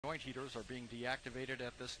Joint heaters are being deactivated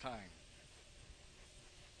at this time.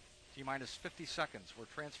 T-minus 50 seconds. We're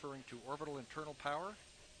transferring to orbital internal power.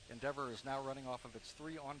 Endeavour is now running off of its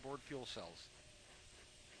 3 onboard fuel cells.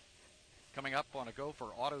 Coming up on a go for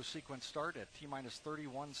auto sequence start at T-minus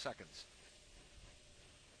 31 seconds.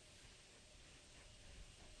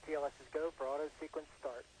 TLS is go for auto sequence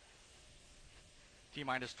start.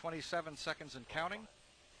 T-minus 27 seconds and counting.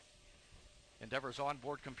 Endeavour's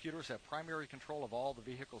onboard computers have primary control of all the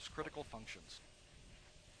vehicle's critical functions.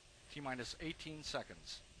 T-minus 18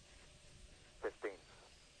 seconds. 15.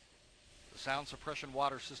 The sound suppression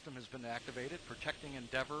water system has been activated, protecting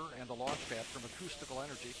Endeavour and the launch pad from acoustical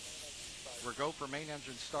energy. We're go for main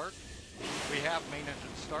engine start. We have main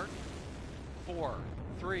engine start. 4,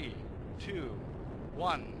 3, 2,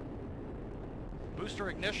 1.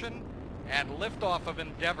 Booster ignition and liftoff of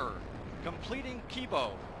Endeavour, completing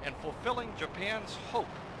Kibo and fulfilling Japan's hope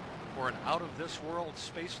for an out-of-this-world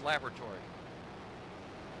space laboratory.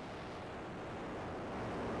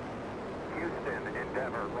 Houston,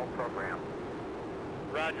 Endeavour, roll program.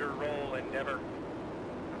 Roger, roll, Endeavour.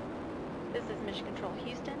 This is Mission Control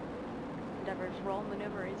Houston. Endeavour's roll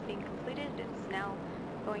maneuver is being completed. It's now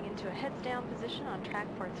going into a heads-down position on track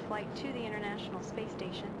for its flight to the International Space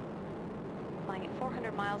Station. Flying at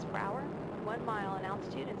 400 miles per hour, 1 mile in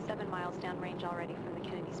altitude and 7 miles downrange already from the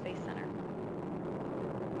Kennedy Space Center.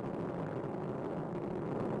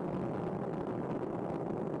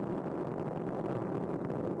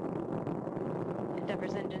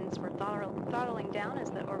 Endeavour's engines were throttling down as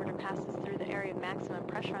the orbiter passes through the area of maximum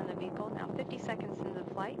pressure on the vehicle, now 50 seconds into the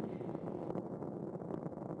flight.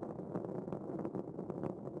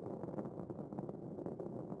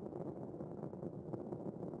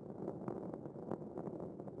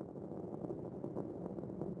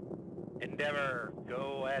 Endeavour,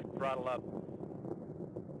 go at throttle up.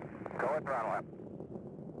 Go at throttle up.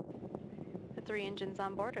 The 3 engines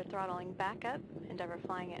on board are throttling back up. Endeavour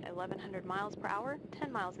flying at 1,100 miles per hour,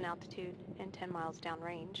 10 miles in altitude, and 10 miles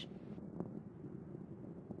downrange.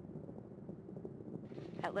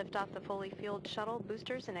 At liftoff, the fully fueled shuttle,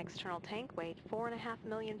 boosters, and external tank weighed 4.5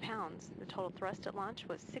 million pounds. The total thrust at launch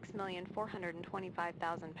was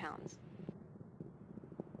 6,425,000 pounds.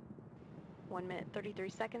 1 minute 33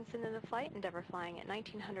 seconds into the flight, Endeavour flying at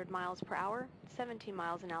 1,900 miles per hour, 17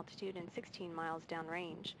 miles in altitude, and 16 miles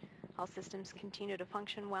downrange. All systems continue to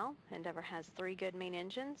function well. Endeavour has 3 good main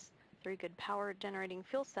engines, 3 good power generating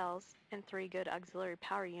fuel cells, and 3 good auxiliary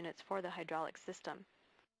power units for the hydraulic system.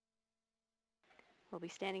 We'll be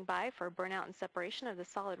standing by for burnout and separation of the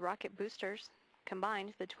solid rocket boosters.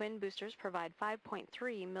 Combined, the twin boosters provide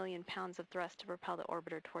 5.3 million pounds of thrust to propel the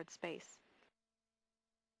orbiter towards space.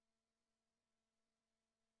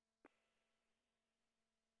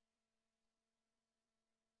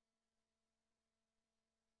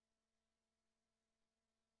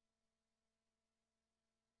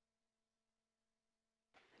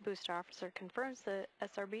 Booster officer confirms the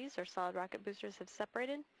SRBs, or solid rocket boosters, have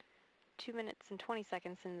separated. 2 minutes and 20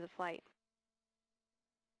 seconds into the flight.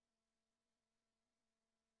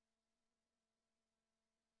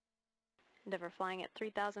 Endeavour flying at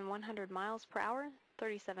 3,100 miles per hour,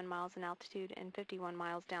 37 miles in altitude, and 51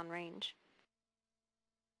 miles downrange.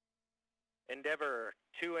 Endeavour,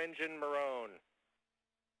 2-engine Marone.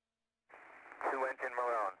 2-engine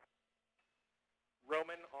Marone.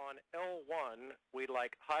 Roman, on L1, we'd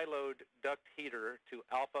like high-load duct heater to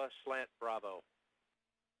Alpha Slant Bravo.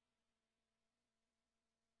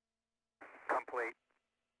 Complete.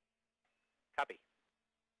 Copy.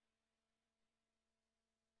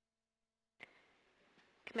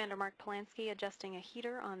 Commander Mark Polanski adjusting a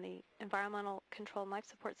heater on the environmental control and life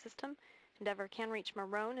support system. Endeavour can reach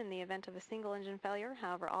Marone in the event of a single engine failure.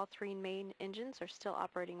 However, all 3 main engines are still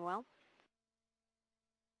operating well.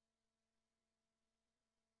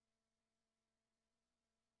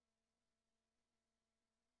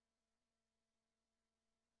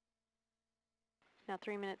 Now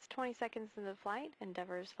 3 minutes 20 seconds into the flight.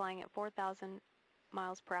 Endeavour is flying at 4,000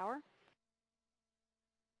 miles per hour.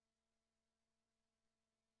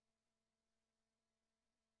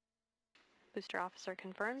 Booster officer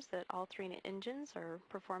confirms that all 3 engines are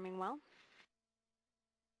performing well.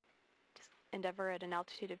 Endeavour at an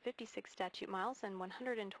altitude of 56 statute miles and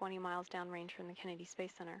 120 miles downrange from the Kennedy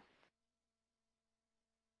Space Center.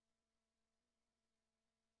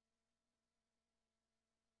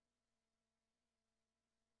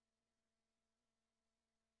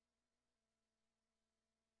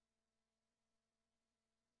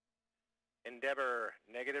 Endeavour,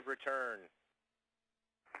 negative return.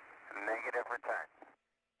 Negative return.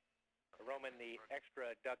 Roman, the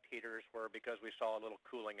extra duct heaters were because we saw a little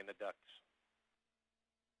cooling in the ducts.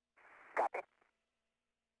 Copy.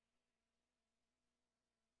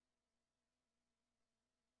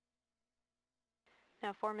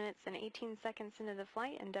 Now 4 minutes and 18 seconds into the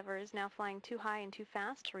flight, Endeavour is now flying too high and too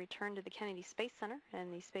fast to return to the Kennedy Space Center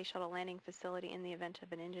and the Space Shuttle landing facility in the event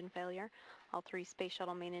of an engine failure. All 3 Space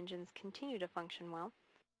Shuttle main engines continue to function well.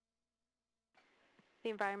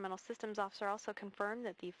 The Environmental Systems Officer also confirmed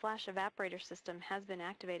that the flash evaporator system has been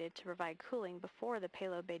activated to provide cooling before the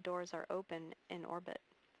payload bay doors are open in orbit.